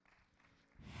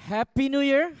Happy New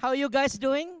Year. How are you guys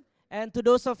doing? And to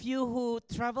those of you who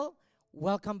travel,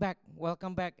 welcome back.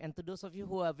 Welcome back. And to those of you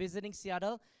who are visiting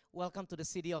Seattle, welcome to the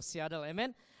city of Seattle.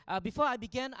 Amen. Before I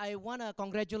begin, I want to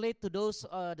congratulate to those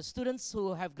the students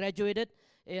who have graduated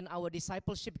in our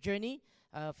discipleship journey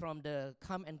from the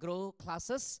Come and Grow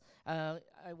classes. I'm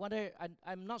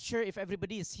not sure if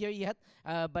everybody is here yet,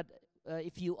 but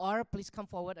if you are, please come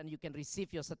forward and you can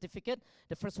receive your certificate.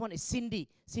 The first one is Cindy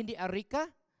Arika.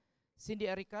 Cindy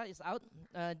Arika is out.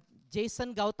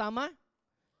 Jason Gautama.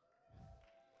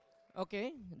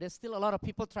 Okay, there's still a lot of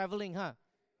people traveling, huh?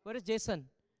 Where is Jason?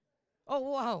 Oh,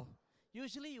 wow.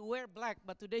 Usually you wear black,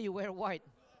 but today you wear white.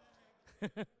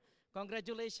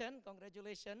 Congratulations.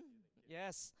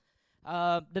 Yes.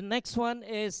 The next one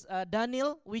is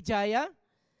Daniel Wijaya.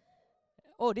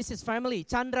 Oh, this is family.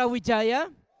 Chandra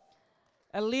Wijaya.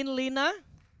 Aline Lina.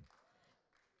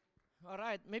 All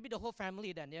right, maybe the whole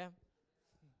family then, yeah?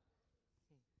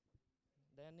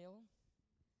 Daniel,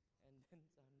 and then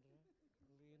Sandra,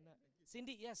 Lina,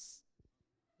 Cindy, yes.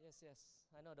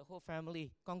 I know the whole family.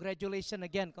 Congratulations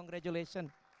again, congratulations.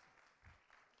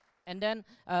 And then,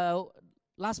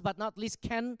 last but not least,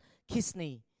 Ken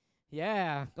Kisney.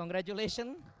 Yeah,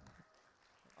 congratulations.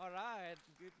 All right,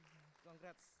 good.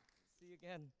 Congrats. See you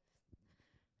again.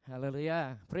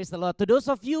 Hallelujah. Praise the Lord. To those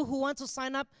of you who want to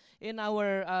sign up in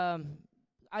our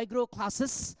iGrow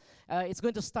classes, it's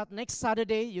going to start next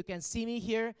Saturday. You can see me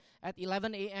here at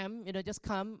 11 a.m. Just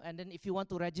come. And then if you want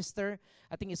to register,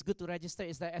 I think it's good to register.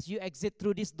 Is that as you exit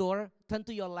through this door, turn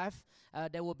to your left.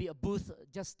 There will be a booth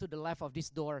just to the left of this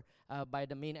door by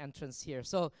the main entrance here.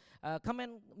 So come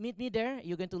and meet me there.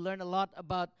 You're going to learn a lot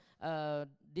about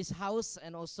this house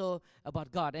and also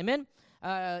about God. Amen.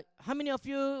 How many of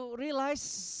you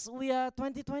realize we are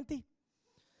 2020?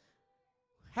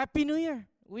 Happy New Year.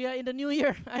 We are in the new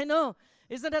year. I know.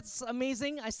 Isn't that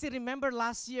amazing? I still remember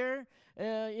last year,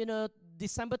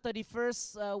 December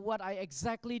 31st, what I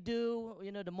exactly do,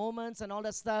 the moments and all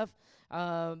that stuff.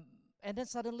 And then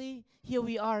suddenly, here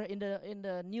we are in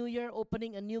the new year,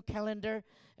 opening a new calendar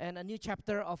and a new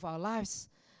chapter of our lives.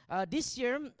 This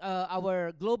year,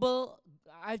 our global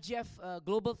IGF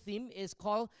global theme is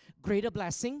called Greater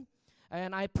Blessing.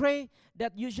 And I pray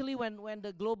that usually when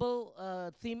the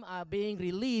global theme are being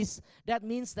released, that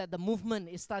means that the movement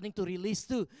is starting to release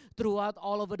too throughout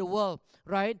all over the world,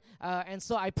 right? And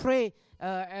so I pray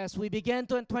as we begin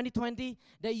 2020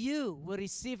 that you will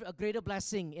receive a greater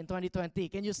blessing in 2020.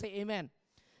 Can you say amen?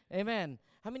 Amen.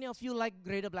 How many of you like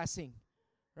greater blessing?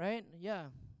 Right? Yeah.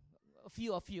 A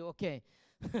few of you. Okay.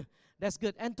 That's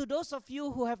good. And to those of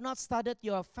you who have not started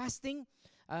your fasting,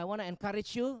 I want to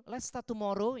encourage you. Let's start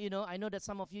tomorrow. I know that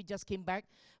some of you just came back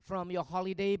from your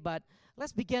holiday, but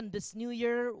let's begin this new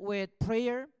year with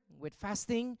prayer, with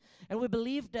fasting. And we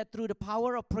believe that through the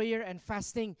power of prayer and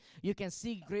fasting, you can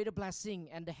see greater blessing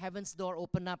and the heavens door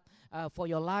open up for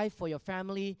your life, for your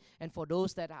family, and for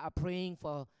those that are praying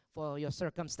for your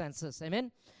circumstances.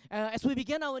 Amen. As we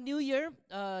begin our new year,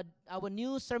 our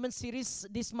new sermon series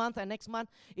this month and next month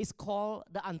is called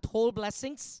The Untold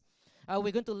Blessings.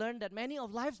 We're going to learn that many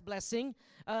of life's blessing,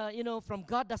 from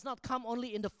God does not come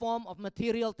only in the form of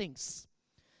material things,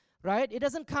 right? It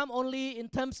doesn't come only in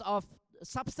terms of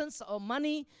substance or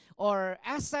money or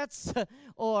assets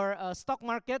or stock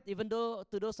market. Even though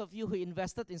to those of you who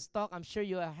invested in stock, I'm sure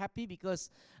you are happy because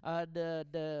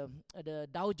the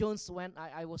Dow Jones went.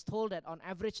 I was told that on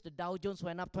average the Dow Jones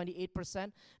went up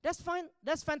 28%. That's fine.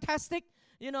 That's fantastic.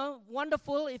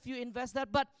 Wonderful if you invest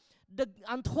that, but the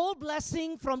untold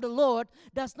blessing from the Lord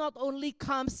does not only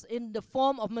comes in the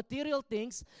form of material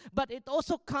things, but it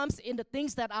also comes in the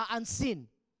things that are unseen.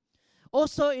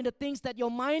 Also in the things that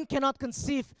your mind cannot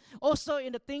conceive. Also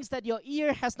in the things that your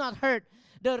ear has not heard.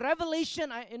 The revelation,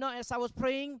 as I was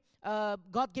praying,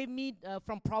 God gave me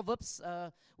from Proverbs,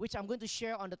 which I'm going to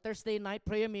share on the Thursday night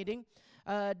prayer meeting,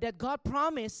 that God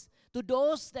promised to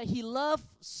those that He loved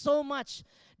so much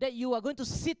that you are going to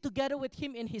sit together with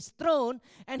Him in His throne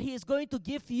and He is going to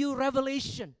give you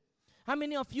revelation. How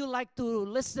many of you like to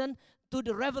listen to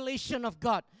the revelation of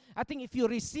God? I think if you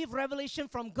receive revelation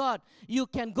from God, you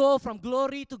can go from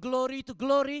glory to glory to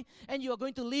glory, and you are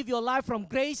going to live your life from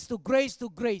grace to grace to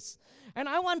grace. And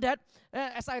I want that,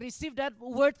 as I received that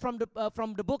word from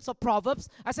the books of Proverbs,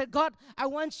 I said, God, I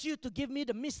want you to give me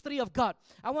the mystery of God.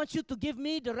 I want you to give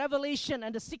me the revelation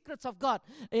and the secrets of God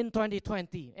in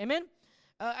 2020. Amen?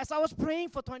 As I was praying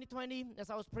for 2020,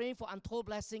 as I was praying for untold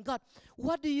blessing, God,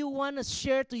 what do you want to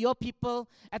share to your people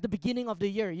at the beginning of the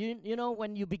year? You know,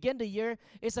 when you begin the year,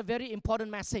 it's a very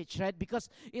important message, right? Because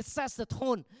it sets the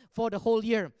tone for the whole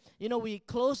year. You know, we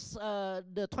close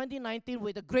the 2019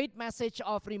 with a great message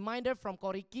of reminder from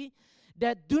Koriki.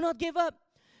 that do not give up.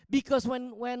 Because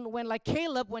when like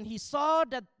Caleb, when he saw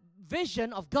that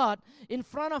vision of God in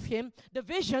front of him, the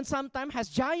vision sometimes has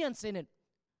giants in it.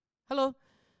 Hello?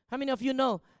 How many of you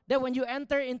know that when you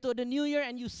enter into the new year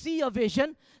and you see a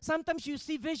vision, sometimes you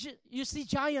see vision, you see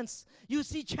giants, you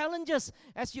see challenges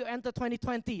as you enter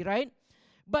 2020, right?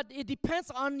 But it depends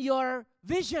on your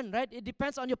vision, right? It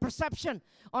depends on your perception,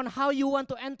 on how you want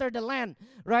to enter the land,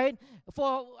 right?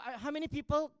 For how many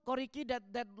people, Koriki,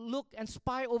 that look and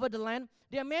spy over the land?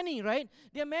 There are many, right?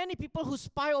 There are many people who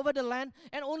spy over the land,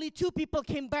 and only 2 people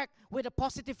came back with a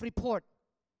positive report.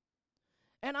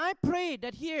 And I pray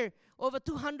that here, over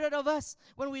 200 of us,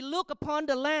 when we look upon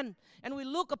the land and we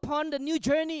look upon the new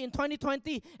journey in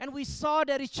 2020 and we saw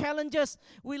there is challenges,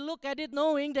 we look at it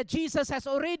knowing that Jesus has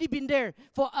already been there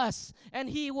for us. And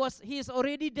He is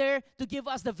already there to give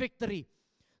us the victory.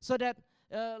 So that,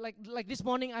 like this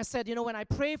morning I said, when I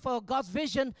pray for God's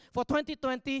vision for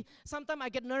 2020, sometimes I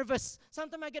get nervous.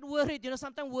 Sometimes I get worried.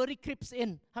 Sometimes worry creeps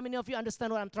in. How many of you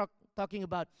understand what I'm talking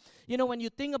about? When you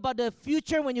think about the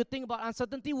future, when you think about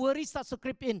uncertainty, worry starts to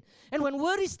creep in. And when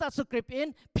worry starts to creep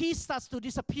in, peace starts to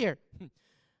disappear.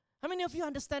 How many of you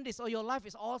understand this? Or your life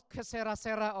is all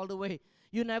sera all the way.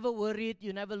 You never worried,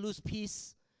 you never lose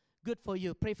peace. Good for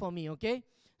you. Pray for me, okay?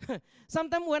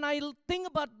 Sometimes when I think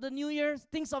about the new year,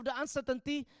 things of the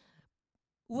uncertainty,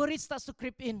 worry starts to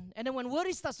creep in. And then when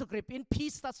worry starts to creep in,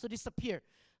 peace starts to disappear.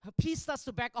 Peace starts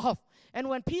to back off. And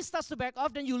when peace starts to back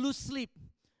off, then you lose sleep.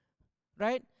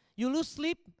 Right? You lose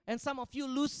sleep, and some of you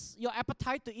lose your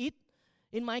appetite to eat.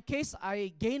 In my case,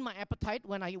 I gain my appetite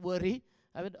when I worry.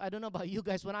 I don't know about you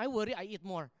guys. When I worry, I eat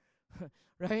more.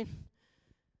 Right?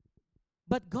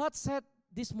 But God said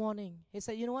this morning, He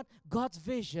said, you know what? God's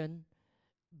vision,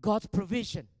 God's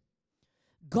provision.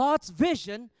 God's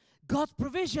vision, God's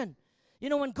provision.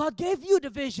 When God gave you the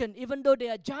vision, even though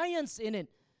there are giants in it,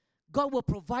 God will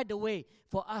provide the way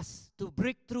for us to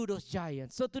break through those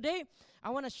giants. So today, I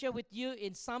want to share with you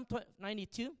in Psalm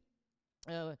 92.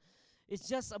 It's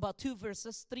just about 3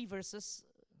 verses.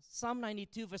 Psalm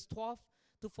 92, verse 12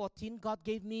 to 14. God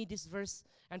gave me this verse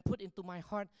and put into my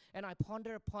heart, and I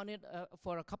ponder upon it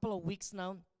for a couple of weeks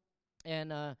now.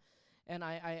 And I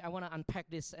want to unpack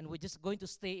this, and we're just going to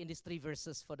stay in these 3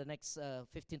 verses for the next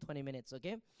 15-20 minutes,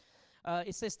 okay?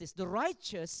 It says this: the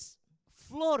righteous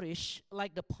flourish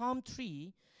like the palm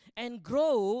tree and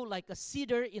grow like a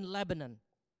cedar in Lebanon.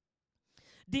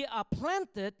 They are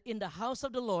planted in the house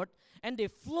of the Lord, and they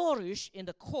flourish in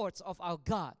the courts of our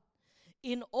God.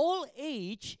 In old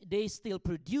age, they still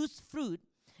produce fruit,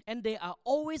 and they are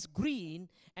always green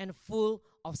and full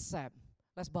of sap.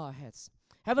 Let's bow our heads.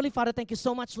 Heavenly Father, thank you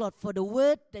so much, Lord, for the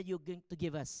word that you're going to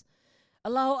give us.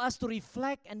 Allow us to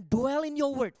reflect and dwell in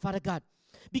your word, Father God,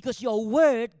 because your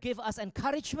word gives us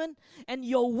encouragement, and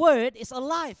your word is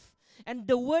alive. And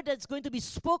the word that's going to be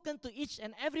spoken to each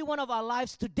and every one of our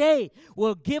lives today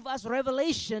will give us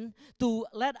revelation to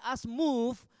let us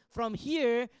move from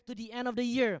here to the end of the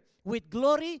year with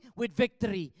glory, with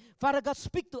victory. Father God,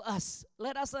 speak to us.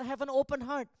 Let us have an open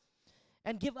heart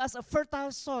and give us a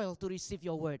fertile soil to receive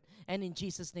your word. And in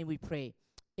Jesus' name we pray.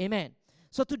 Amen.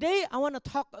 So today I want to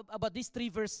talk about these 3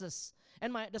 verses.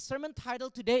 And the sermon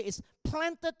title today is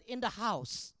Planted in the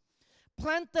House.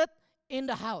 Planted in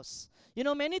the house.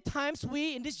 Many times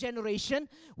we in this generation,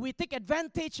 we take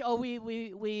advantage, or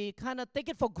we kind of take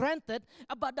it for granted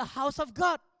about the house of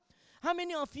God. How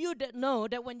many of you that know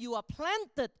that when you are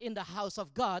planted in the house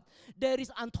of God, there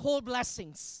is untold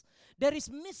blessings? There is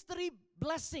mystery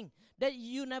blessing that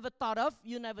you never thought of,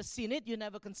 you never seen it, you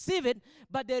never conceive it,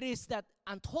 but there is that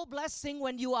untold blessing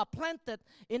when you are planted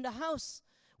in the house.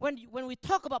 When we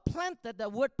talk about planted, the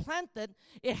word planted,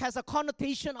 it has a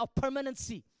connotation of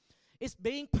permanency. It's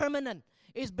being permanent.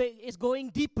 It's going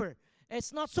deeper.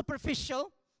 It's not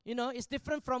superficial. It's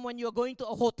different from when you're going to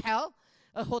a hotel.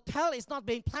 A hotel is not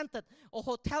being planted. A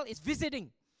hotel is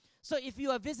visiting. So if you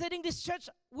are visiting this church,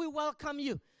 we welcome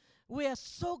you. We are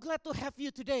so glad to have you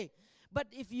today. But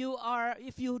if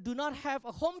you do not have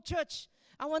a home church,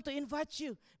 I want to invite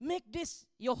you. Make this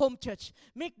your home church.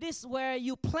 Make this where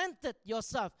you planted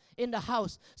yourself in the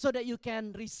house so that you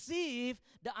can receive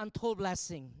the untold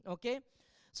blessing. Okay?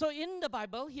 So in the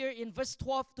Bible, here in verse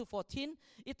 12 to 14,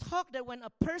 it talks that when a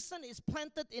person is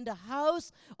planted in the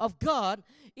house of God,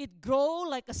 it grows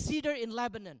like a cedar in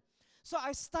Lebanon. So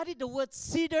I studied the word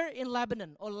cedar in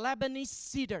Lebanon, or Lebanese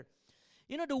cedar.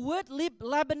 The word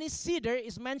Lebanese cedar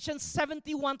is mentioned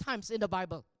 71 times in the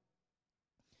Bible.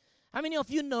 How many of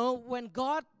you know when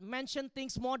God mentioned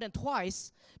things more than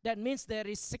twice, that means there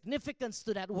is significance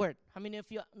to that word? How many of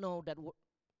you know that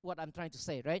what I'm trying to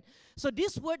say, right? So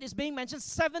this word is being mentioned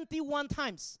 71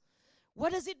 times.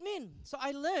 What does it mean? So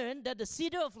I learned that the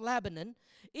cedar of Lebanon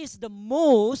is the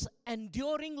most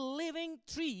enduring living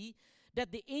tree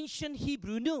that the ancient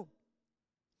Hebrew knew.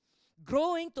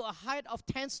 Growing to a height of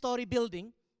 10-story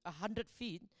building, 100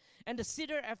 feet, and the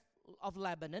cedar of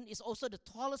Lebanon is also the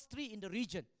tallest tree in the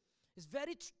region. It's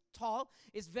very tall,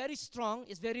 it's very strong,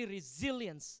 it's very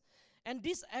resilient. And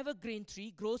this evergreen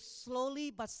tree grows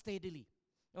slowly but steadily.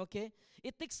 Okay?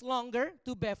 It takes longer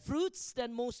to bear fruits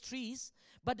than most trees,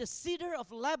 but the cedar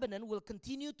of Lebanon will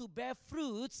continue to bear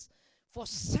fruits for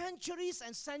centuries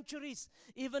and centuries,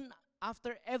 even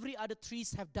after every other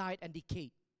trees have died and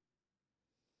decayed.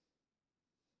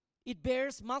 It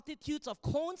bears multitudes of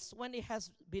cones when it has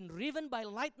been riven by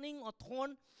lightning or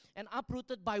torn and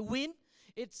uprooted by wind.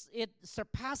 It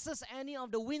surpasses any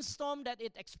of the windstorm that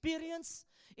it experienced.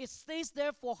 It stays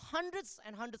there for hundreds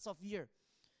and hundreds of years.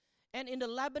 And in the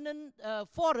Lebanon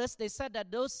forest, they said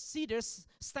that those cedars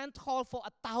stand tall for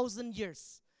 1,000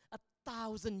 years.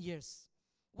 1,000 years.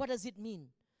 What does it mean?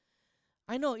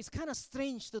 I know it's kind of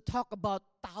strange to talk about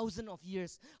thousands of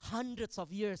years, hundreds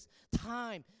of years,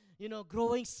 time,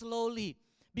 growing slowly,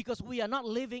 because we are not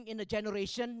living in a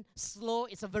generation, slow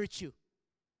is a virtue.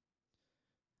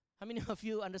 How many of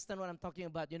you understand what I'm talking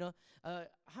about?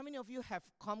 How many of you have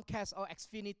Comcast or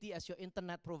Xfinity as your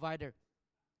internet provider?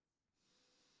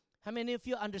 How many of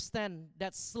you understand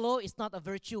that slow is not a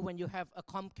virtue when you have a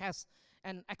Comcast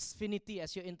and Xfinity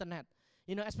as your internet?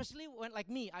 Especially when, like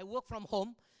me, I work from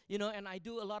home, and I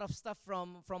do a lot of stuff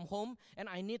from home, and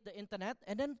I need the internet.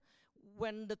 And then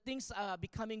when the things are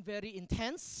becoming very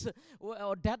intense,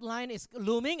 or deadline is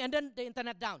looming, and then the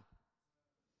internet down.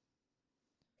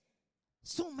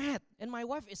 So mad. And my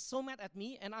wife is so mad at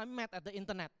me, and I'm mad at the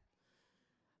internet.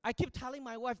 I keep telling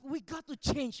my wife, we got to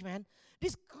change, man.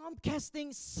 This Comcast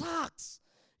thing sucks,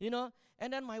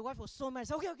 And then my wife was so mad. I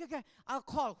said, okay, I'll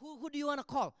call. Who do you want to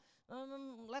call?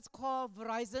 Let's call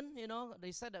Verizon,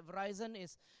 They said that Verizon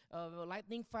is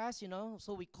lightning fast,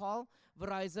 So we call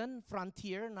Verizon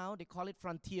Frontier now. They call it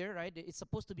Frontier, right? It's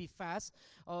supposed to be fast.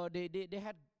 They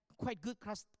had quite good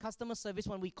customer service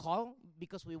when we call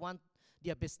because we want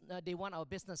their they want our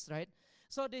business, right?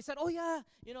 So they said, oh yeah,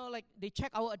 they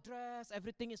check our address,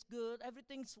 everything is good,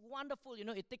 everything's wonderful,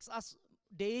 It takes us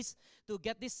days to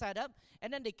get this set up.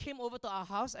 And then they came over to our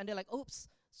house and they're like, oops,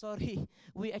 sorry,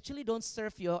 we actually don't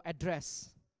serve your address.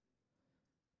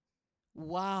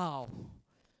 Wow,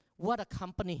 what a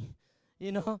company.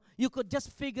 You could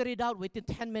just figure it out within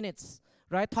 10 minutes,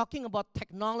 right? Talking about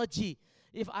technology.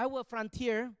 If I were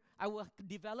Frontier, I would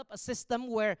develop a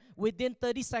system where within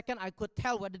 30 seconds I could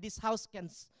tell whether this house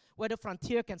whether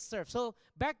Frontier can serve. So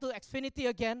back to Xfinity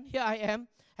again. Here I am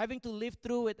having to live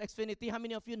through with Xfinity. How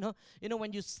many of you know?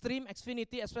 When you stream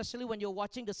Xfinity, especially when you're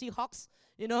watching the Seahawks.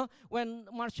 When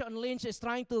Marshawn Lynch is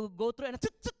trying to go through and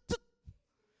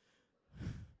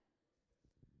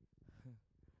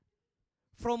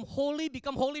from holy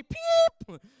become holy.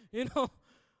 Peep.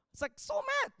 It's like so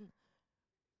mad.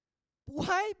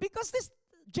 Why? Because this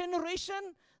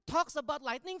generation talks about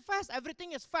lightning fast.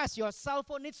 Everything is fast. Your cell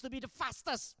phone needs to be the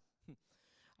fastest.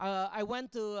 I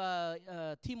went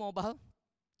to T-Mobile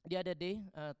the other day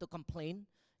to complain,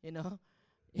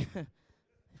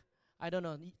 I don't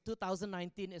know.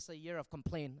 2019 is a year of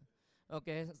complaint.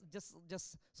 Okay,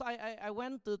 so I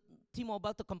went to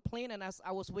T-Mobile to complain, and as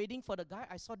I was waiting for the guy,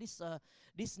 I saw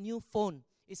this new phone.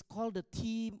 It's called the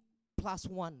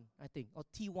T+1, I think, or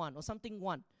T1 or something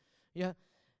one. Yeah.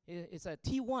 It's a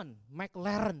T1,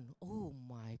 McLaren. Oh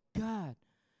my God,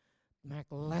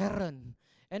 McLaren.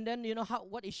 And then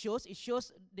what it shows? It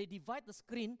shows they divide the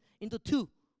screen into two.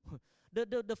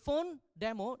 The phone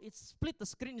demo, it split the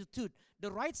screen into two. The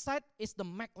right side is the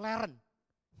McLaren.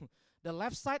 The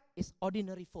left side is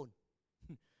ordinary phone.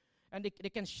 And they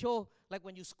can show, like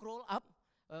when you scroll up,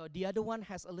 the other one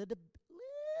has a little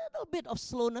bit of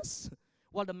slowness,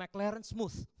 while the McLaren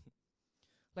smooth.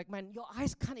 Like, man, your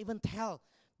eyes can't even tell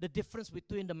the difference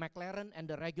between the McLaren and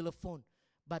the regular phone.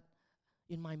 But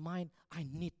in my mind, I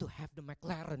need to have the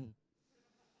McLaren.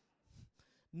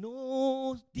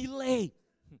 No delay.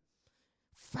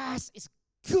 Fast is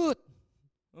good.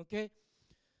 Okay?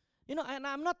 And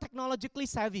I'm not technologically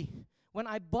savvy. When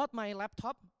I bought my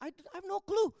laptop, I have no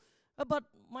clue about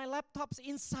my laptop's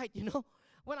inside,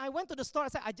 When I went to the store, I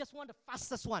said, I just want the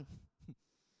fastest one.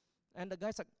 And the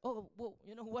guy's like, oh, well,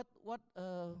 what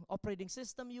operating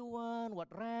system you want, what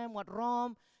RAM, what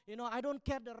ROM. I don't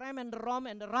care the RAM and the ROM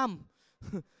and the RAM.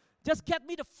 Just get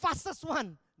me the fastest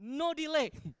one, no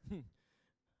delay.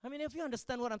 I mean, if you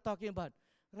understand what I'm talking about,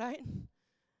 right?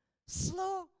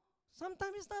 Slow,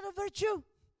 sometimes it's not a virtue.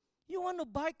 You want to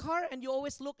buy car and you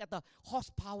always look at the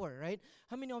horsepower, right?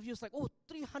 How many of you is like, oh,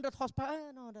 300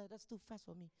 horsepower? No, that's too fast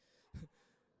for me.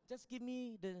 Just give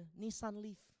me the Nissan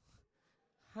Leaf.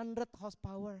 100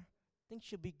 horsepower. Think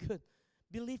should be good.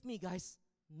 Believe me, guys,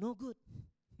 no good.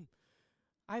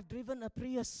 I've driven a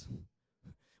Prius.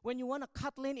 When you want to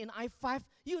cut lane in I-5,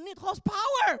 you need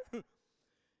horsepower.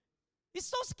 It's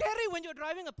so scary when you're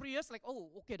driving a Prius, like, oh,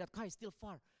 okay, that car is still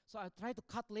far. So I try to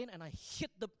cut lane and I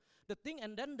hit the thing,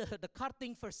 and then the car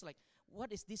thing first, like, what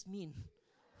does this mean?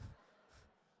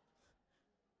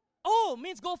 Oh,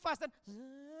 means go fast.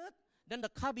 Then the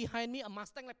car behind me, a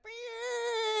Mustang, like,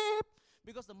 beep,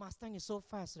 because the Mustang is so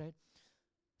fast, right?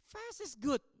 Fast is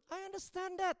good. I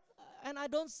understand that. And I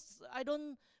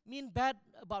don't mean bad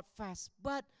about fast,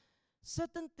 but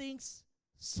certain things,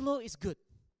 slow is good.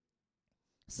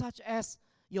 Such as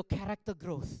your character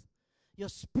growth, your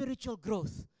spiritual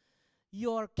growth,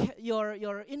 your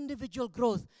individual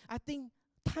growth. I think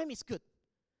time is good.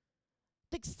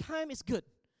 Takes time is good,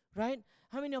 right?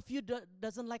 How many of you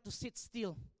doesn't like to sit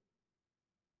still?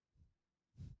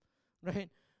 Right?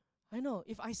 I know,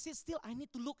 if I sit still, I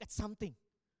need to look at something.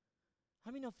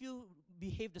 How many of you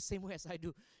behave the same way as I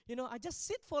do? You know, I just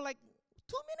sit for like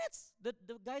 2 minutes.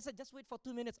 The guys said, just wait for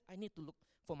 2 minutes. I need to look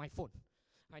for my phone.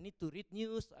 I need to read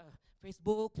news,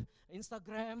 Facebook,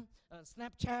 Instagram,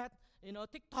 Snapchat,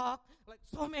 TikTok, like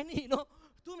so many,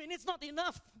 2 minutes not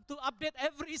enough to update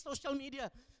every social media.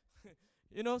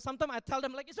 Sometimes I tell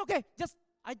them, like, it's okay, just,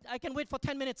 I can wait for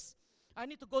 10 minutes. I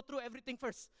need to go through everything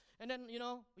first. And then,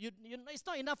 it's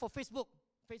not enough for Facebook.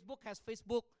 Facebook has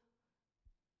Facebook,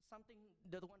 something,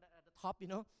 the one that at the top,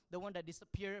 the one that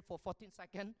disappeared for 14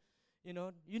 seconds.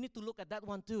 You need to look at that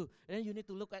one too. And then you need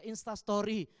to look at Insta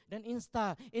story, then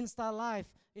Insta live,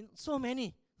 so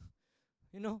many.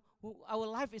 Our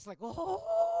life is like,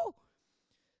 oh,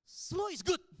 slow is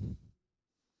good.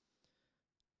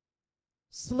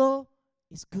 Slow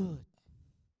is good.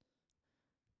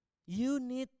 You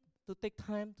need to take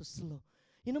time to slow.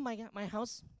 My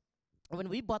house, when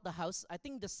we bought the house, I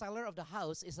think the seller of the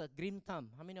house is a green thumb.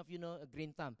 How many of you know a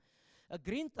green thumb? A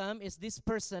green thumb is this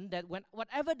person that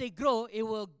whatever they grow,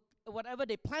 whatever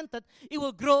they planted, it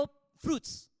will grow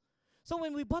fruits. So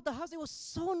when we bought the house, it was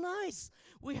so nice.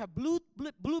 We have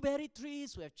blueberry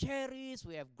trees, we have cherries,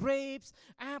 we have grapes,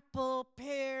 apple,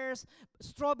 pears,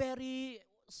 strawberry,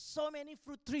 so many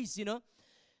fruit trees,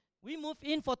 We moved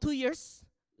in for 2 years,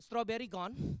 strawberry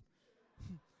gone.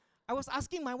 I was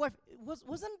asking my wife,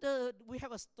 we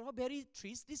have a strawberry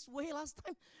trees this way last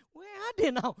time? Where are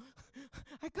they now?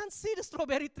 I can't see the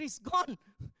strawberry trees, gone.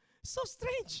 So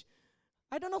strange.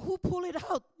 I don't know who pulled it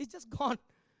out. It's just gone.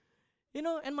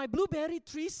 And my blueberry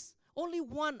trees, only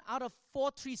 1 out of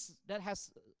 4 trees that has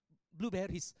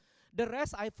blueberries. The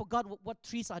rest, I forgot what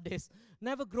trees are these.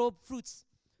 Never grow fruits.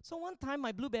 So one time,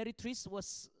 my blueberry trees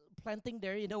was planting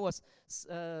there, was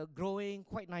growing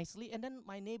quite nicely. And then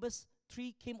my neighbor's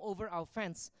tree came over our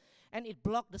fence and it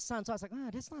blocked the sun. So I was like,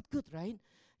 that's not good, right?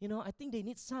 I think they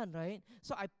need sun, right?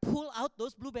 So I pull out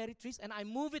those blueberry trees and I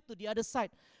move it to the other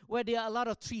side where there are a lot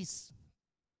of trees.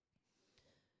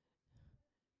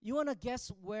 You want to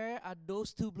guess where are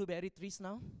those 2 blueberry trees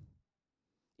now?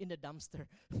 In the dumpster.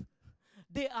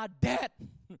 They are dead.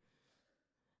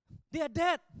 They are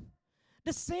dead.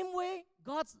 The same way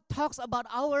God talks about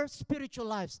our spiritual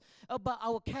lives, about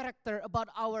our character, about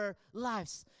our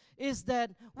lives, is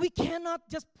that we cannot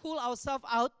just pull ourselves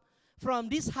out from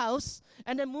this house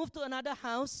and then move to another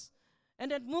house,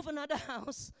 and then move another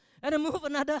house, and then move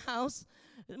another house,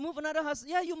 move another house.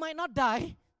 Yeah, you might not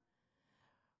die,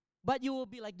 but you will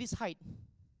be like this height.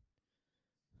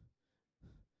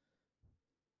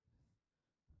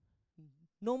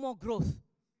 No more growth.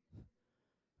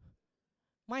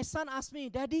 My son asked me,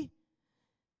 Daddy,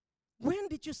 when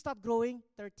did you start growing?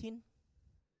 13.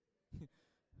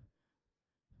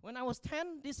 When I was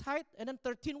 10, this height, and then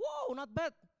 13, whoa, not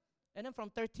bad. And then from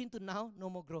 13 to now, no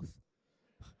more growth.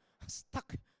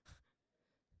 Stuck.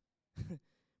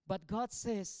 But God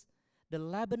says, the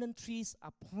Lebanon trees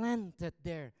are planted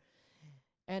there.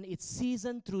 And it's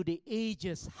seasoned through the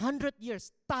ages, 100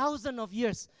 years, 1,000 of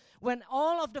years. When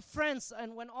all of the friends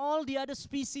and when all the other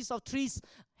species of trees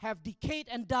have decayed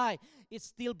and died, it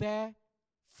still bear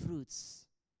fruits.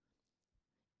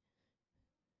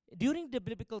 During the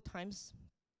biblical times,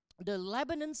 the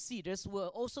Lebanon cedars were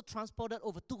also transported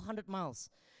over 200 miles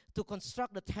to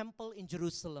construct the temple in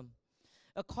Jerusalem.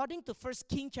 According to 1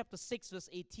 Kings chapter 6, verse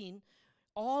 18,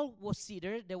 all was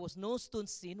cedar, there was no stone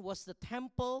seen, was the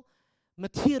temple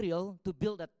material to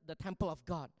build the temple of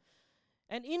God.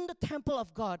 And in the temple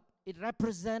of God, it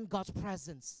represents God's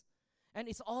presence. And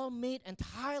it's all made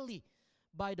entirely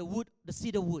by the wood, the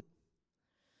cedar wood.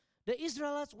 The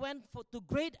Israelites went to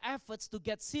great efforts to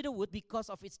get cedar wood because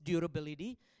of its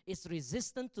durability, it's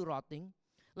resistant to rotting.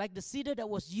 Like the cedar that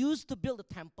was used to build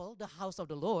the temple, the house of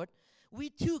the Lord, we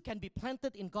too can be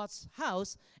planted in God's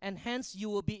house, and hence you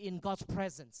will be in God's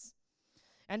presence.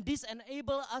 And this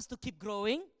enables us to keep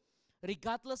growing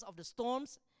regardless of the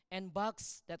storms and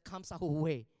bugs that comes our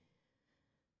way.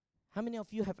 How many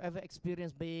of you have ever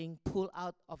experienced being pulled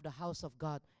out of the house of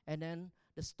God and then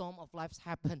the storm of life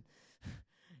happened?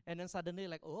 And then suddenly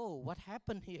like, oh, what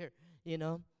happened here? You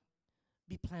know,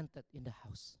 be planted in the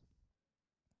house.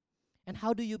 And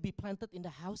how do you be planted in the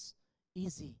house?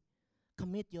 Easy.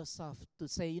 Commit yourself to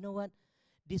say, you know what?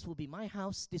 This will be my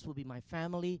house. This will be my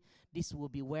family. This will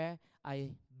be where I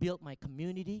build my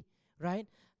community, right?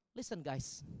 Listen,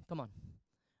 guys. Come on.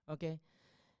 Okay?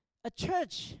 A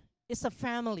church is a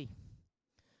family.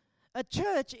 A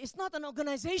church is not an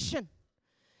organization.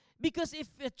 Because if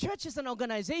a church is an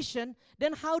organization,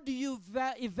 then how do you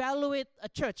evaluate a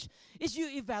church? Is you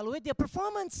evaluate their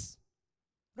performance,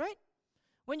 right?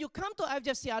 When you come to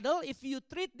IFGF Seattle, if you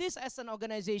treat this as an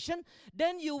organization,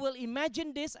 then you will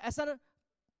imagine this as an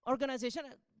organization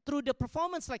through the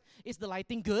performance. Like, is the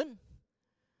lighting good?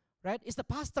 Right? Is the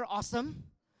pastor awesome?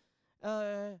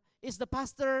 Is the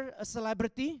pastor a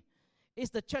celebrity? Is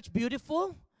the church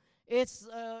beautiful? Is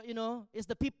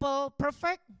the people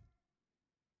perfect?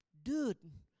 Dude,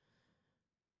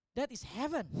 that is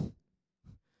heaven.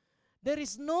 There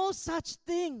is no such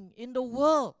thing in the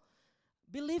world.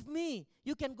 Believe me,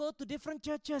 you can go to different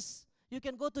churches. You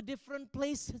can go to different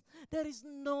places. There is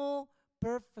no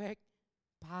perfect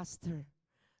pastor,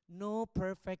 no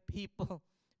perfect people,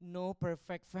 no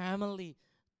perfect family.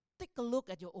 Take a look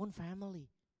at your own family.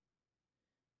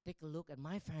 Take a look at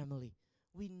my family.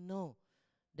 We know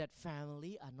that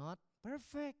family are not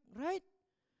perfect, right?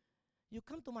 You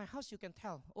come to my house, you can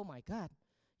tell, oh my God,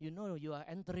 you know you are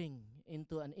entering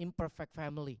into an imperfect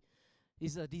family.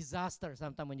 It's a disaster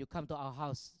sometimes when you come to our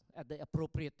house at the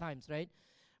appropriate times, right?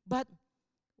 But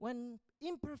when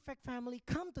imperfect family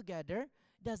come together,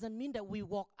 doesn't mean that we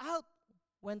walk out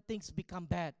when things become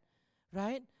bad,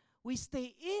 right? We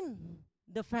stay in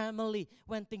the family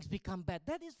when things become bad.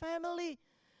 That is family.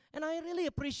 And I really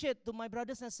appreciate to my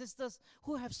brothers and sisters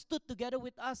who have stood together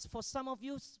with us for some of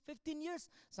you 15 years,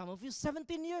 some of you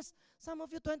 17 years, some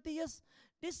of you 20 years.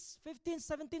 This 15,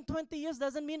 17, 20 years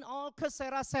doesn't mean all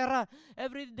sera.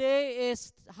 Every day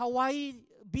is Hawaii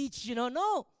beach,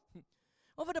 No.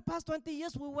 Over the past 20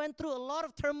 years, we went through a lot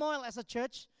of turmoil as a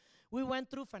church. We went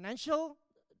through financial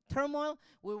turmoil.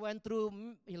 We went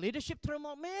through leadership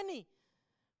turmoil, many.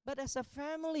 But as a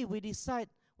family, we decide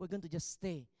we're going to just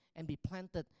stay and be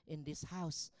planted in this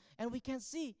house. And we can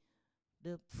see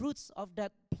the fruits of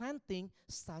that planting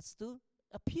starts to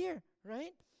appear,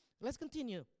 right? Let's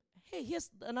continue. Hey, here's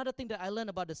another thing that I learned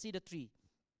about the cedar tree.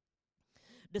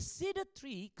 The cedar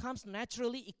tree comes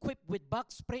naturally equipped with bug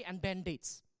spray and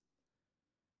band-aids.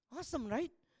 Awesome, right?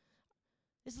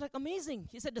 It's like amazing.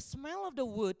 He said the smell of the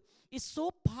wood is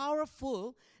so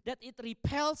powerful that it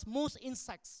repels most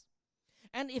insects.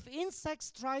 And if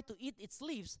insects try to eat its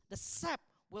leaves, the sap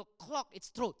will clog its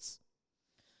throats.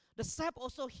 The sap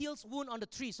also heals wound on the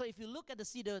tree. So if you look at the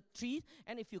cedar tree,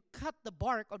 and if you cut the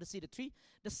bark of the cedar tree,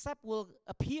 the sap will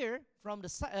appear from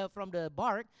the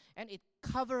bark, and it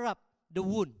cover up the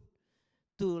wound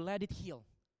to let it heal.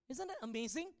 Isn't that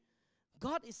amazing?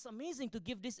 God is amazing to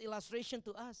give this illustration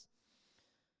to us.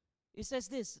 It says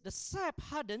this, the sap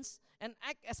hardens and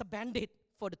acts as a band-aid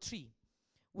for the tree.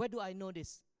 Where do I know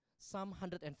this? Psalm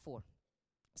 104.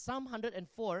 Psalm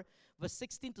 104, verse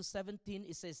 16 to 17,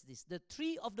 it says this, the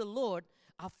tree of the Lord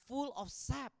are full of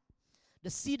sap, the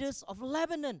cedars of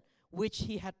Lebanon, which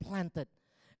he had planted.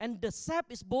 And the sap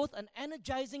is both an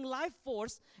energizing life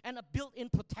force and a built-in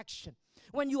protection.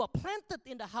 When you are planted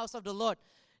in the house of the Lord,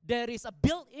 there is a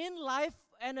built-in life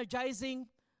energizing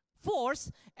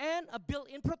force and a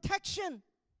built-in protection.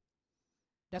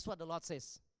 That's what the Lord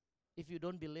says. If you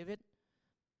don't believe it,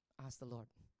 ask the Lord.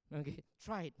 Okay,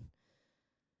 try it.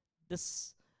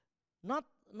 This, not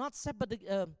sap, but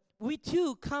we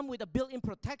too come with a built-in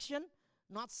protection,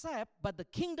 not sap, but the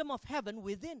kingdom of heaven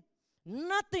within.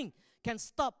 Nothing can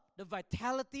stop the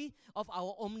vitality of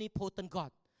our omnipotent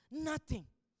God. Nothing.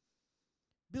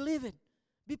 Believe it.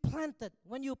 Be planted.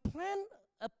 When you plant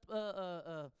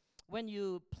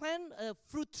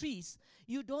fruit trees,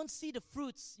 you don't see the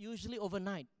fruits usually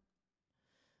overnight,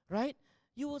 right?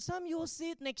 You will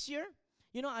see it next year.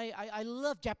 I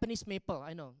love Japanese maple.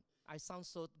 I know I sound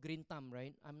so green thumb,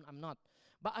 right? I'm not,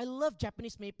 But I love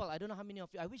Japanese maple. I don't know how many of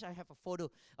you, I wish I have a photo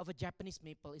of a Japanese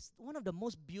maple. It's one of the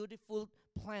most beautiful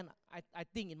plant, I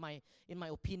think, in my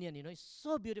opinion. It's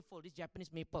so beautiful, this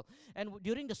Japanese maple. And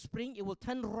during the spring, it will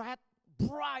turn red,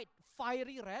 bright,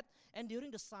 fiery red. And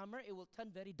during the summer, it will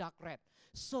turn very dark red.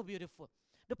 So beautiful.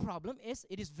 The problem is,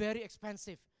 it is very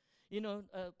expensive.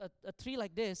 A tree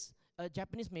like this, a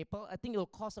Japanese maple, I think it will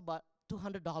cost about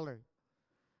 $200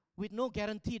 with no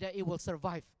guarantee that it will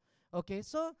survive. Okay,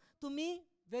 so to me,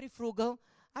 very frugal.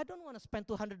 I don't want to spend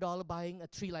 $200 buying a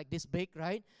tree like this big,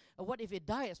 right? What if it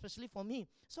dies, especially for me?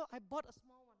 So I bought a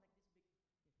small one like this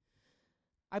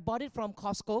big. I bought it from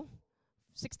Costco,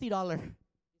 $60.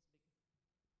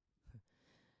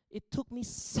 It took me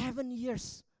 7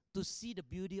 years to see the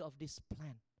beauty of this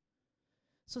plant.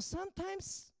 So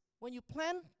sometimes when you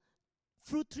plant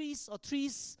fruit trees or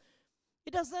trees,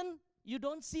 you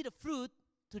don't see the fruit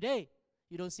today.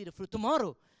 You don't see the fruit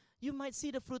tomorrow. You might see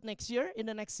the fruit next year, in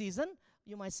the next season.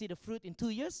 You might see the fruit in 2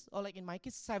 years, or like in my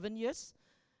case, 7 years.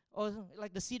 Or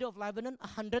like the cedar of Lebanon,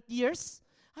 100 years.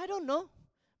 I don't know.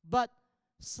 But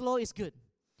slow is good.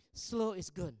 Slow is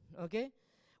good, okay?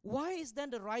 Why is then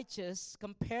the righteous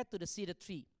compared to the cedar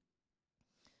tree?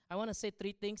 I want to say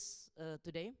 3 things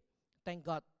today. Thank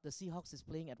God the Seahawks is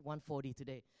playing at 1:40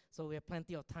 today. So we have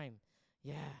plenty of time.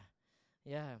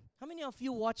 Yeah. How many of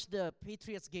you watched the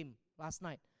Patriots game last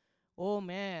night? Oh,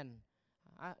 man.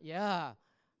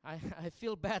 I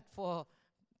feel bad for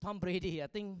Tom Brady. I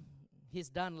think he's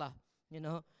done lah,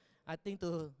 I think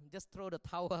to just throw the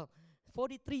towel.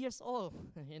 43 years old,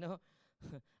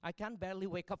 I can't barely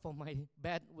wake up from my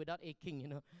bed without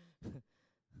aching,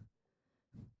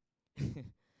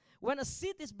 When a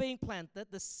seed is being planted,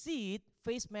 the seed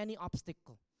faces many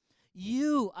obstacles.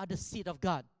 You are the seed of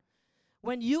God.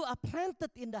 When you are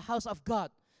planted in the house of God,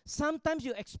 sometimes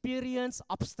you experience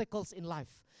obstacles in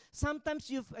life. Sometimes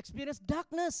you've experienced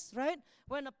darkness, right?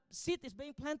 When a seed is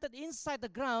being planted inside the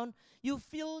ground, you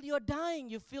feel you're dying.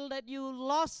 You feel that you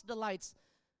lost the lights.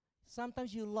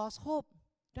 Sometimes you lost hope.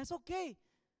 That's okay.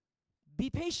 Be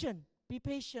patient,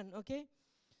 okay?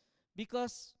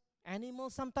 Because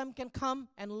animals sometimes can come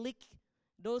and lick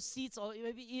those seeds or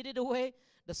maybe eat it away.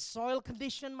 The soil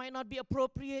condition might not be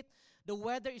appropriate. The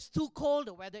weather is too cold.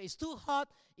 The weather is too hot.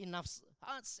 Enough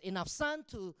sun,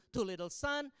 too little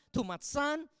sun, too much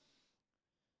sun.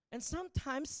 And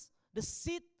sometimes the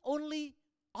seed only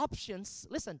options,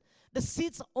 listen, the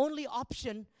seed's only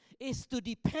option is to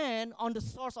depend on the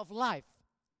source of life.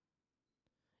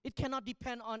 It cannot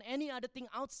depend on any other thing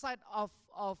outside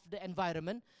of the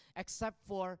environment except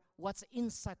for what's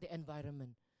inside the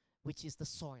environment, which is the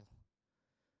soil.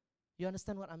 You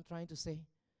understand what I'm trying to say?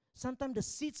 Sometimes the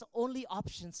seed's only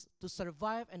options to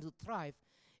survive and to thrive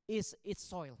is its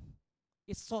soil,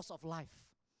 its source of life.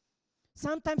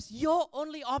 Sometimes your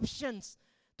only options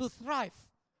to thrive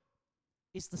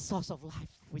is the source of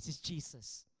life, which is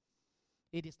Jesus.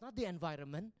 It is not the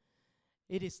environment.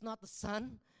 It is not the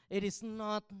sun. It is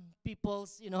not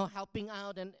people's, helping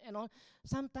out and all.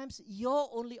 Sometimes your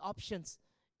only options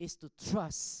is to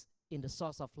trust in the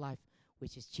source of life,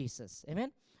 which is Jesus.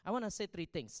 Amen? I want to say 3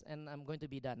 things, and I'm going to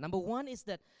be done. Number 1 is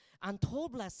that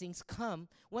untold blessings come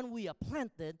when we are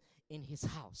planted in His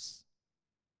house.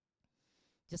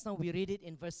 Just now we read it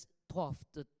in verse 12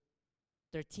 to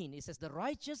 13. It says, the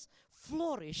righteous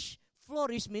flourish.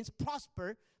 Flourish means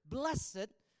prosper, blessed,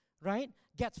 right?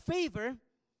 Get favor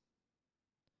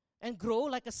and grow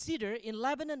like a cedar in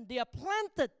Lebanon. They are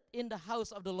planted in the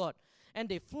house of the Lord, and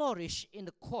they flourish in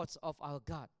the courts of our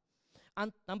God.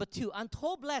 And number 2,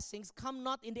 untold blessings come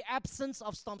not in the absence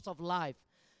of storms of life.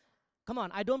 Come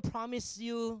on, I don't promise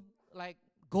you like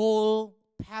goal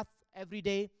path every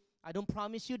day. I don't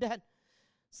promise you that.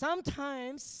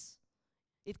 Sometimes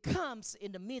it comes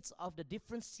in the midst of the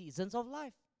different seasons of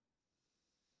life.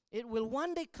 It will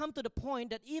one day come to the point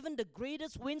that even the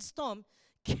greatest windstorm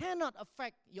cannot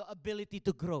affect your ability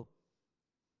to grow.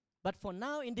 But for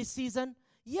now, in this season,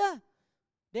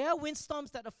 there are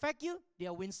windstorms that affect you. There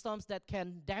are windstorms that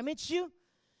can damage you.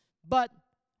 But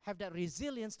have that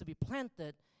resilience to be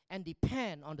planted and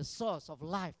depend on the source of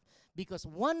life. Because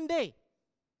one day,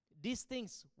 these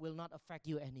things will not affect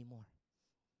you anymore.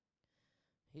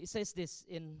 He says this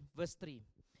in verse 3.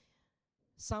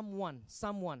 Psalm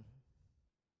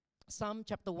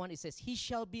chapter 1, it says, He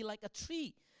shall be like a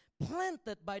tree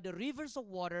planted by the rivers of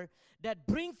water that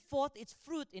bring forth its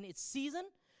fruit in its season,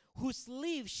 whose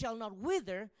leaves shall not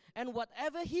wither, and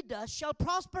whatever he does shall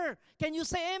prosper. Can you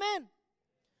say amen?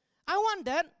 I want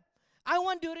that. I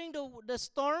want during the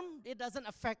storm, it doesn't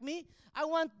affect me. I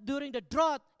want during the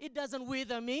drought, it doesn't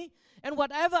wither me. And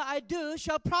whatever I do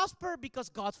shall prosper because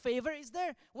God's favor is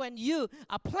there. When you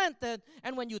are planted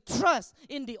and when you trust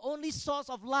in the only source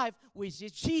of life, which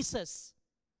is Jesus.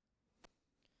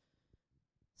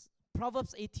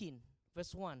 Proverbs 18,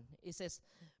 verse 1, it says,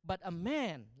 but a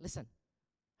man, listen,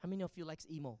 how many of you likes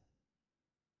emo?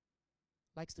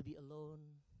 Likes to be alone,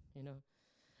 you know?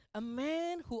 A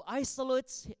man who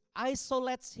isolates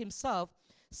himself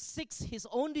seeks his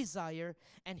own desire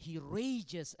and he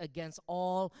rages against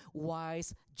all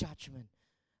wise judgment.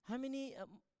 How many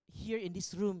here in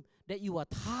this room that you are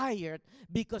tired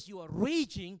because you are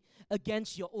raging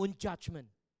against your own judgment?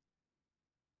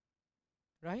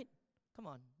 Right? Come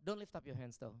on, don't lift up your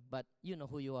hands though, but you know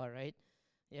who you are, right?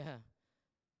 Yeah.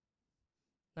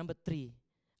 Number 3,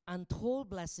 untold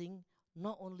blessing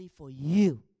not only for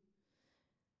you,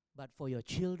 but for your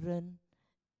children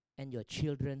and your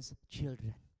children's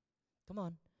children. Come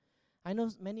on. I know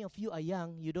many of you are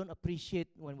young. You don't appreciate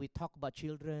when we talk about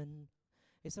children.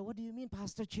 They say, what do you mean,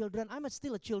 Pastor, children? I'm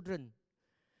still a children.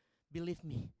 Believe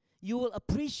me, you will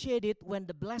appreciate it when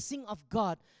the blessing of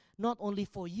God, not only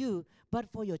for you, but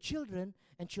for your children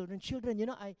and children. You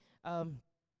know,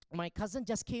 my cousin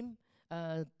just came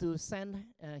to send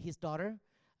his daughter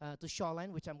to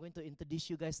Shoreline, which I'm going to introduce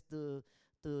you guys to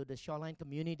the Shoreline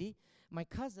community. My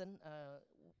cousin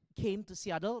came to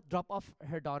Seattle, drop off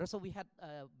her daughter, so we had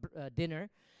dinner,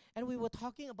 and we were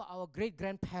talking about our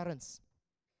great-grandparents.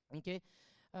 Okay,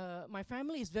 my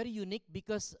family is very unique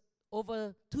because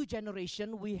over 2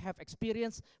 generations, we have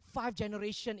experienced 5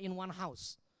 generations in one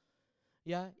house.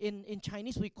 Yeah, in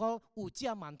Chinese we call 五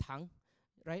家满堂,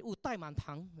 right? 五代满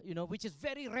堂, you know, which is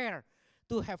very rare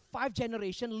to have 5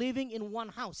 generations living in one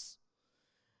house.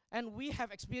 And we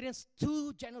have experienced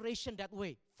 2 generations that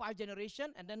way. 5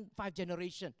 generations and then 5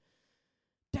 generations.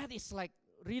 That is like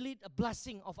really a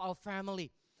blessing of our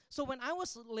family. So when I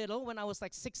was little, when I was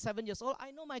like 6, 7 years old,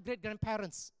 I know my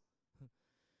great-grandparents.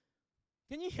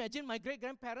 Can you imagine? My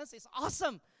great-grandparents is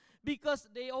awesome because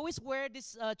they always wear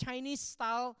this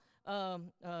Chinese-style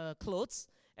clothes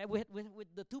and with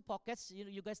the 2 pockets. You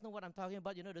know, you guys know what I'm talking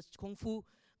about. You know, the kung fu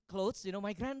clothes. You know,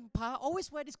 my grandpa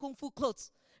always wear these kung fu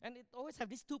clothes. And it always have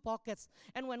these 2 pockets.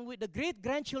 And when the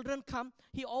great-grandchildren come,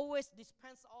 he always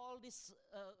dispense all these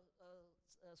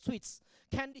sweets,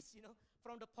 candies, you know,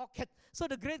 from the pocket. So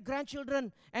the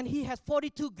great-grandchildren, and he has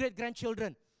 42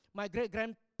 great-grandchildren. My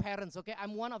great-grandparents, okay?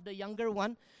 I'm one of the younger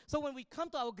one. So when we come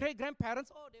to our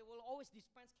great-grandparents, they will always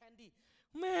dispense candy.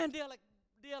 Man, they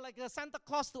are like a Santa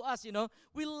Claus to us, you know.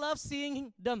 We love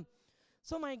seeing them.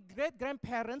 So my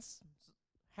great-grandparents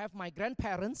have my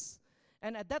grandparents.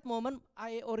 And at that moment,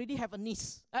 I already have a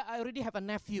niece. I already have a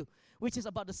nephew, which is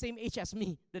about the same age as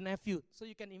me, the nephew. So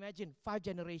you can imagine, 5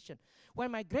 generations. When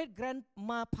my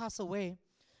great-grandma passed away,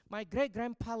 my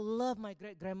great-grandpa loved my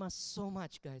great-grandma so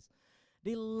much, guys.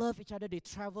 They love each other. They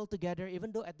travel together.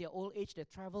 Even though at their old age, they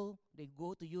travel, they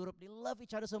go to Europe. They love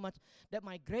each other so much that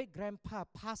my great-grandpa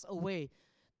passed away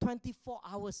 24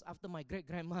 hours after my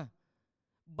great-grandma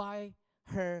by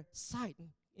her side.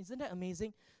 Isn't that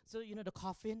amazing? So, you know, the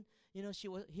coffin, you know,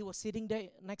 he was sitting there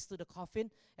next to the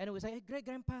coffin, and it was like, hey,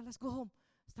 great-grandpa, let's go home.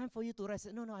 It's time for you to rest. I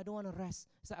said, no, I don't want to rest.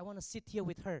 He said, I want to sit here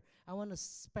with her. I want to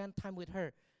spend time with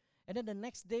her. And then the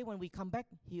next day when we come back,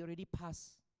 he already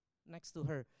passed next to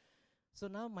her. So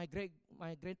now my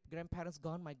great-grandparents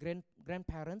gone, my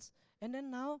grandparents, and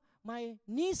then now my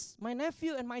niece, my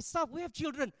nephew, and myself, we have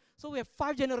children. So we have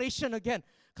 5 generations again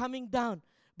coming down,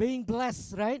 being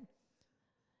blessed, right?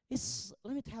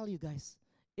 Let me tell you guys,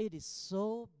 it is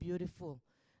so beautiful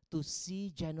to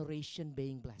see generation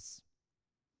being blessed.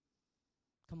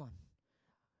 Come on.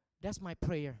 That's my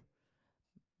prayer.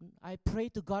 I pray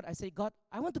to God. I say, God,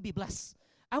 I want to be blessed.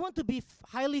 I want to be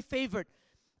highly favored.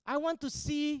 I want to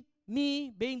see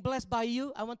me being blessed by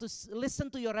you. I want to listen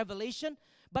to your revelation.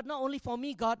 But not only for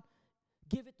me, God,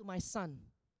 give it to my son.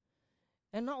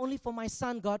 And not only for my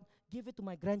son, God, give it to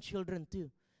my grandchildren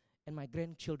too. And my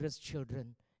grandchildren's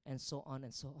children. And so on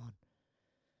and so on.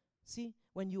 See,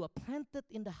 when you are planted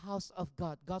in the house of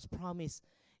God, God's promise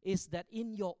is that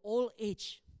in your old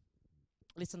age,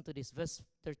 listen to this, verse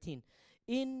 13.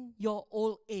 In your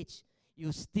old age,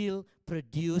 you still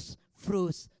produce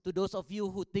fruits. To those of you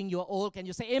who think you're old, can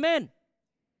you say amen?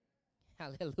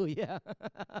 Hallelujah.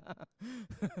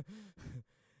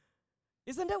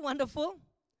 Isn't that wonderful?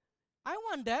 I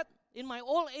want that. In my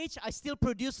old age, I still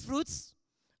produce fruits.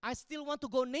 I still want to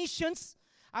go nations.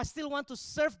 I still want to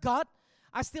serve God.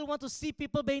 I still want to see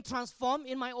people being transformed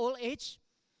in my old age.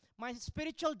 My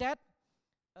spiritual dad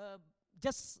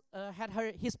just had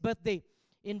his birthday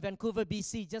in Vancouver,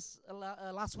 BC, just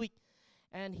last week.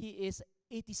 And he is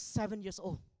 87 years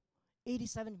old.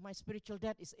 87, my spiritual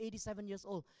dad is 87 years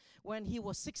old. When he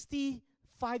was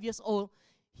 65 years old,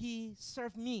 he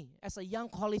served me as a young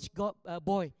college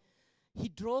boy. He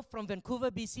drove from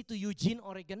Vancouver, BC to Eugene,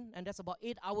 Oregon, and that's about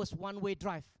 8 hours one-way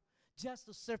drive, just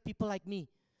to serve people like me.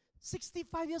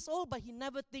 65 years old, but he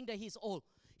never think that he's old.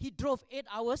 He drove 8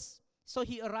 hours, so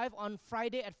he arrived on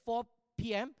Friday at 4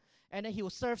 p.m., and then he will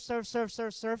serve.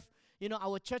 You know,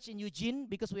 our church in Eugene,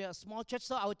 because we are a small church,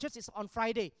 so our church is on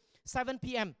Friday, 7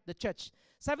 p.m., the church.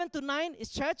 7 to 9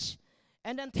 is church,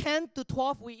 and then 10 to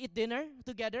 12, we eat dinner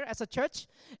together as a church,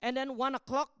 and then 1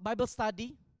 o'clock, Bible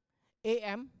study,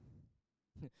 a.m.,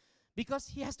 because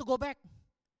he has to go back.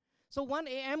 So 1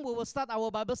 a.m., we will start our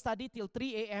Bible study till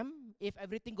 3 a.m., if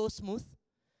everything goes smooth.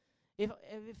 If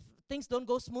things don't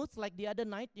go smooth, like the other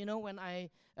night, you know, when I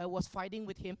was fighting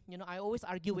with him, you know, I always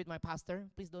argue with my pastor.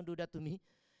 Please don't do that to me.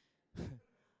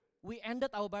 We ended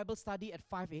our Bible study at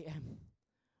 5 a.m.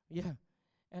 Yeah.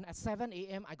 And at 7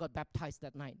 a.m., I got baptized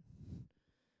that night.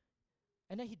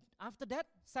 And then after that,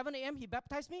 7 a.m., he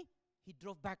baptized me. He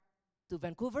drove back to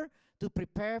Vancouver to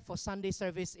prepare for Sunday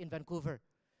service in Vancouver.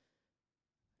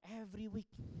 Every week.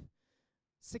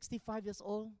 65 years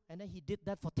old, and then he did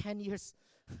that for 10 years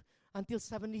until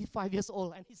 75 years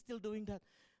old, and he's still doing that.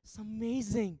 It's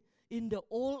amazing. In the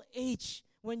old age,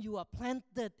 when you are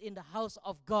planted in the house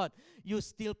of God, you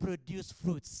still produce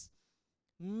fruits.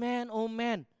 Man, oh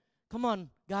man. Come on,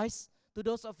 guys. To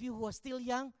those of you who are still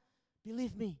young,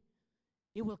 believe me,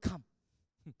 it will come.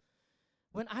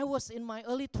 When I was in my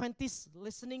early 20s,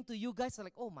 listening to you guys, I'm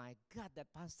like, oh my God, that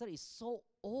pastor is so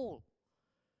old.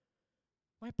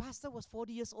 My pastor was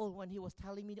 40 years old when he was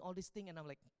telling me all these things, and I'm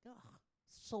like, oh,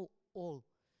 so old.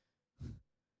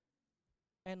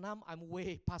 And now I'm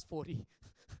way past 40.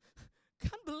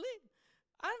 Can't believe.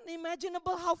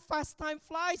 Unimaginable how fast time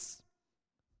flies.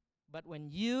 But when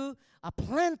you are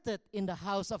planted in the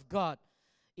house of God,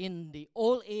 in the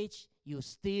old age, you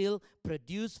still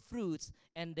produce fruits,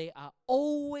 and they are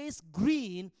always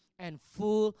green and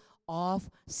full of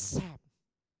sap.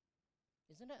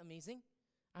 Isn't that amazing?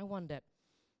 I want that.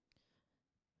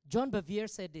 John Bevere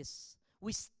said this: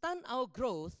 we stunt our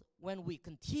growth when we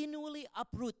continually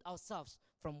uproot ourselves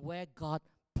from where God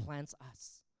plants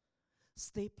us.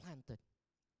 Stay planted.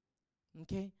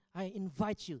 Okay? I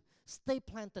invite you, stay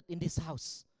planted in this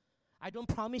house. I don't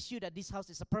promise you that this house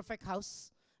is a perfect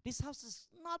house. This house is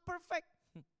not perfect.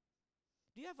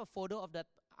 Do you have a photo of that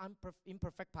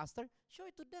imperfect pastor? Show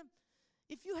it to them.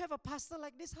 If you have a pastor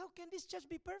like this, how can this church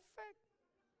be perfect?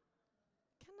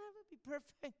 Can never be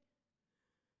perfect.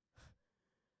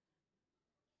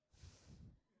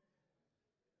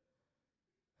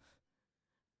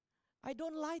 I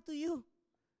don't lie to you.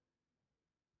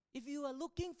 If you are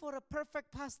looking for a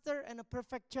perfect pastor and a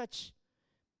perfect church,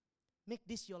 make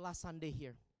this your last Sunday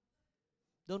here.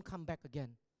 Don't come back again.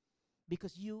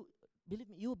 Because you, believe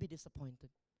me, you will be disappointed.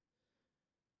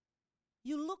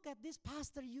 You look at this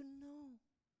pastor, you know,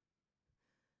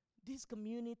 this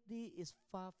community is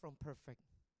far from perfect.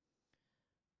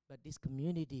 But this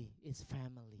community is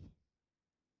family.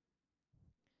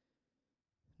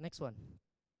 Next one.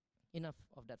 Enough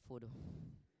of that photo.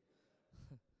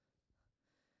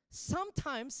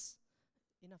 Sometimes,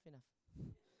 enough.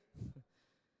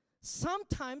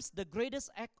 Sometimes the greatest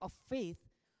act of faith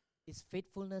is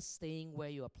faithfulness staying where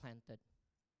you are planted.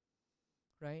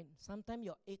 Right? Sometimes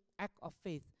your act of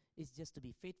faith is just to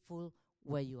be faithful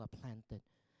where you are planted.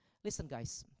 Listen,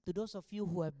 guys, to those of you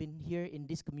who have been here in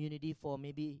this community for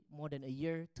maybe more than a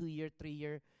year, 2 years, 3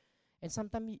 years, and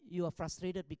sometimes you are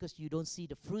frustrated because you don't see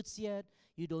the fruits yet,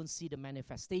 you don't see the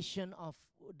manifestation of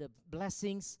the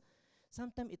blessings.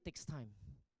 Sometimes it takes time.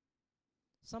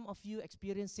 Some of you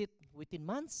experience it within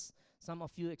months. Some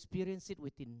of you experience it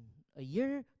within a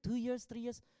year, 2 years, 3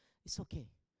 years. It's okay.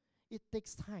 It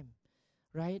takes time,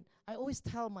 right? I always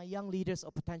tell my young leaders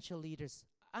or potential leaders,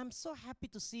 I'm so happy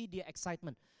to see their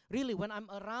excitement. Really, when I'm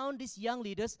around these young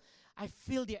leaders, I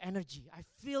feel their energy. I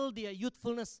feel their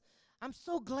youthfulness. I'm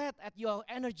so glad at your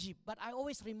energy, but I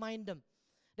always remind them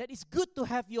that it's good to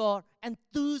have your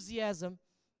enthusiasm,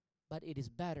 but it is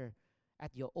better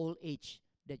at your old age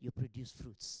that you produce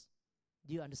fruits.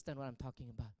 Do you understand what I'm talking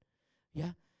about?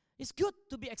 Yeah? It's good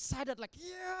to be excited, like,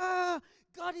 yeah,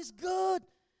 God is good.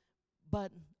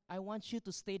 But I want you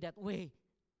to stay that way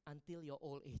until your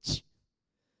old age.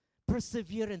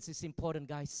 Perseverance is important,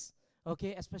 guys.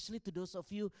 Okay? Especially to those of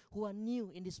you who are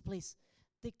new in this place.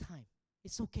 Take time.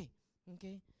 It's okay.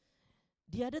 Okay?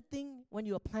 The other thing when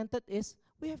you are planted is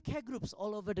we have care groups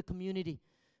all over the community.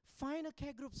 Find a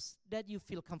care groups that you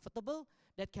feel comfortable,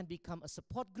 that can become a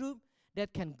support group,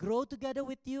 that can grow together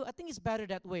with you. I think it's better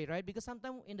that way, right? Because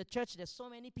sometimes in the church there's so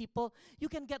many people, you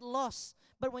can get lost.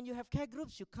 But when you have care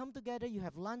groups, you come together, you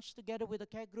have lunch together with the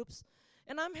care groups.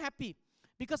 And I'm happy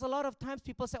because a lot of times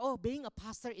people say, oh, being a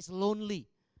pastor is lonely.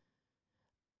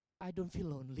 I don't feel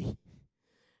lonely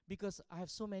because I have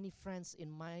so many friends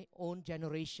in my own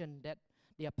generation that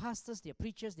they are pastors, they are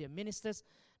preachers, they are ministers,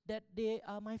 that they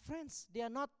are my friends. They are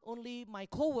not only my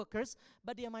co-workers,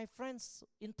 but they are my friends.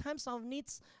 In times of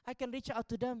needs, I can reach out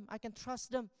to them. I can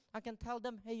trust them. I can tell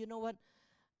them, hey, you know what?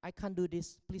 I can't do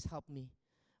this. Please help me.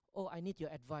 Oh, I need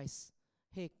your advice.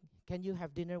 Hey, can you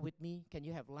have dinner with me? Can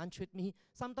you have lunch with me?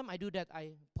 Sometimes I do that. I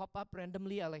pop up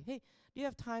randomly. I'm like, hey, do you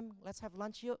have time? Let's have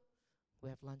lunch here. We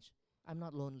have lunch. I'm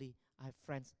not lonely. I have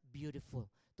friends. Beautiful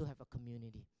to have a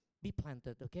community. Be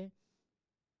planted, okay?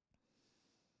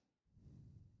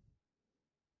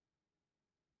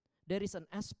 There is an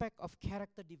aspect of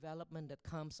character development that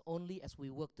comes only as we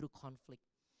work through conflict.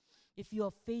 If you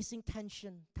are facing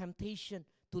tension, temptation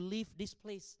to leave this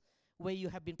place where you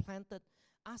have been planted,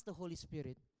 ask the Holy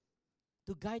Spirit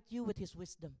to guide you with His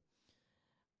wisdom.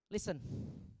 Listen,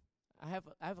 I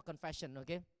have a confession,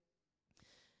 okay?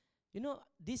 You know,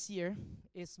 this year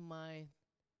is my,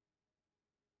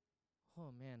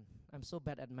 oh man, I'm so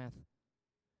bad at math.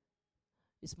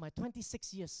 It's my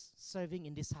 26 years serving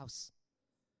in this house.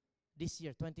 This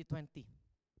year, 2020.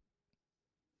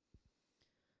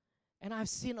 And I've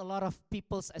seen a lot of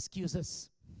people's excuses.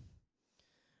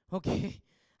 Okay?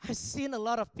 I've seen a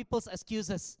lot of people's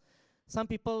excuses. Some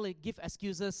people give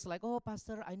excuses like, oh,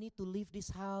 Pastor, I need to leave this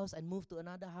house and move to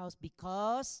another house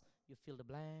because you fill the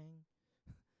blank.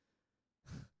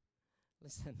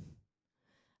 Listen,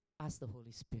 ask the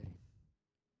Holy Spirit.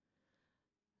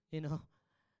 You know,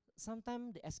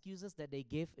 sometimes the excuses that they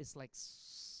give is like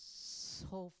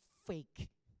so fake.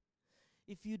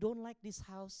 If you don't like this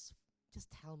house, just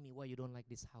tell me why you don't like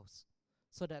this house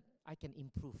so that I can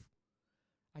improve.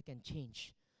 I can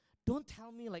change. Don't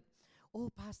tell me like, oh,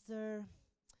 Pastor,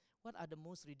 what are the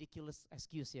most ridiculous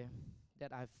excuses here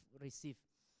that I've received?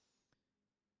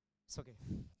 It's okay.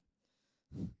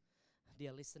 They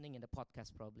are listening in the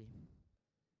podcast probably.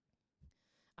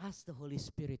 Ask the Holy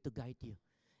Spirit to guide you.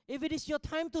 If it is your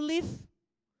time to leave,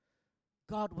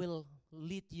 God will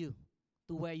lead you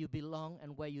to where you belong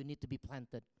and where you need to be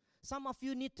planted. Some of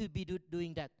you need to be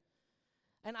doing that.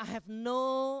 And I have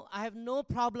no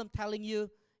problem telling you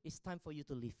it's time for you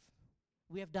to leave.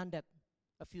 We have done that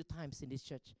a few times in this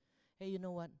church. Hey, you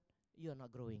know what? You are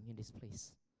not growing in this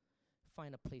place.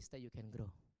 Find a place that you can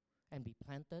grow and be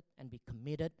planted and be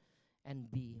committed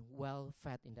and be well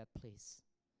fed in that place.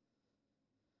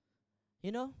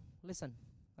 You know, listen,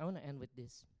 I want to end with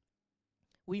this.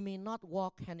 We may not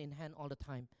walk hand in hand all the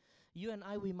time. You and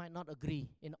I, we might not agree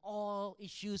in all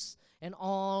issues and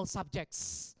all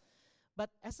subjects. But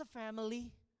as a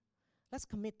family, let's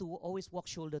commit to always walk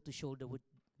shoulder to shoulder,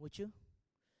 would you?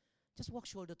 Just walk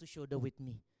shoulder to shoulder with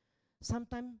me.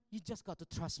 Sometimes you just got to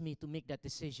trust me to make that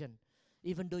decision,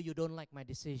 even though you don't like my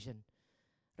decision,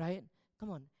 right? Come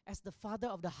on, as the father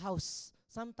of the house,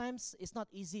 sometimes it's not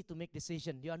easy to make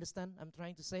decision. Do you understand I'm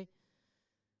trying to say?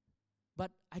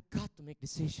 But I got to make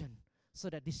decision so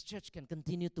that this church can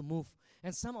continue to move.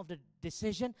 And some of the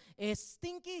decision is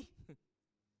stinky.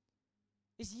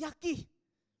 It's yucky.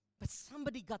 But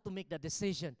somebody got to make that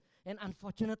decision. And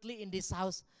unfortunately in this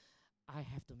house, I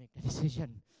have to make the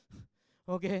decision.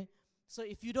 Okay? So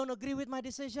if you don't agree with my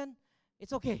decision,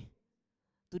 it's okay.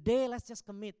 Today, let's just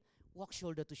commit. Walk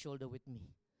shoulder to shoulder with me.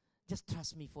 Just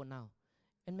trust me for now.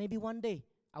 And maybe one day,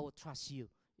 I will trust you.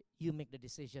 You make the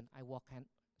decision. I walk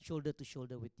shoulder to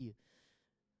shoulder with you.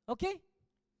 Okay?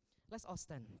 Let's all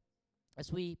stand.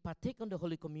 As we partake on the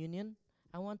Holy Communion,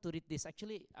 I want to read this.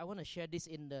 Actually, I want to share this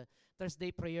in the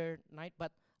Thursday prayer night,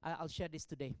 but I'll share this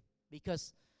today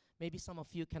because maybe some of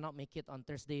you cannot make it on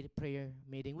Thursday prayer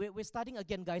meeting. We're starting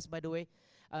again, guys, by the way.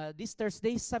 This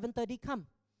Thursday, 7:30, come.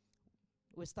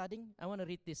 We're starting. I want to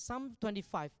read this. Psalm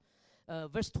 25,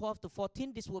 verse 12 to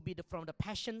 14. This will be from the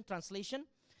Passion Translation.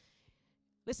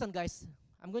 Listen, guys.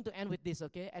 I'm going to end with this,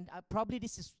 okay? And probably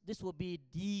this will be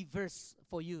the verse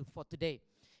for you for today.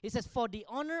 It says, for the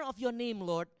honor of your name,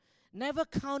 Lord, never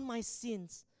count my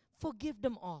sins. Forgive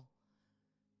them all.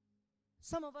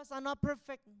 Some of us are not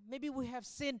perfect. Maybe we have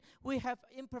sin. We have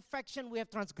imperfection. We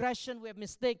have transgression. We have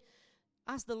mistake.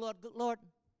 Ask the Lord, Lord,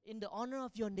 in the honor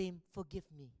of your name, forgive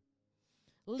me.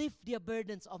 Lift the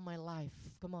burdens of my life.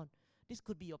 Come on. This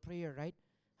could be your prayer, right?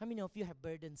 How many of you have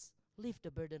burdens? Lift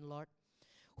the burden, Lord.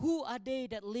 Who are they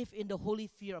that live in the holy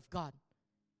fear of God?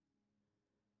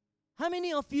 How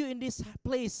many of you in this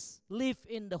place live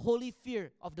in the holy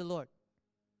fear of the Lord?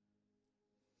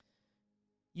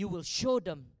 you will show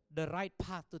them the right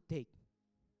path to take.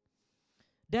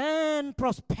 Then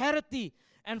prosperity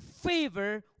and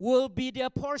favor will be their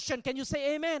portion. Can you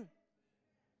say amen?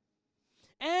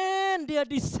 And their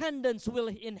descendants will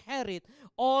inherit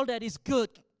all that is good.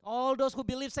 All those who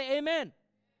believe say amen.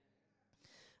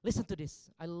 Listen to this.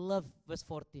 I love verse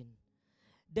 14.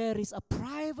 There is a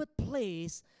private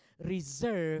place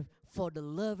reserved for the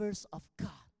lovers of God,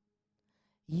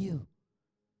 you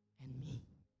and me,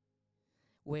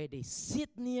 where they sit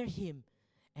near Him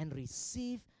and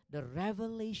receive the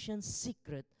revelation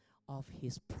secret of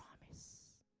His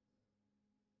promise.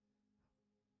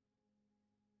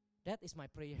 That is my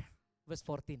prayer. Verse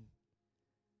 14.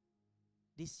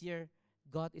 This year,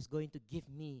 God is going to give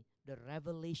me the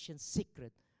revelation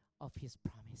secret of His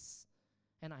promise.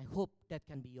 And I hope that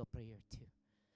can be your prayer too.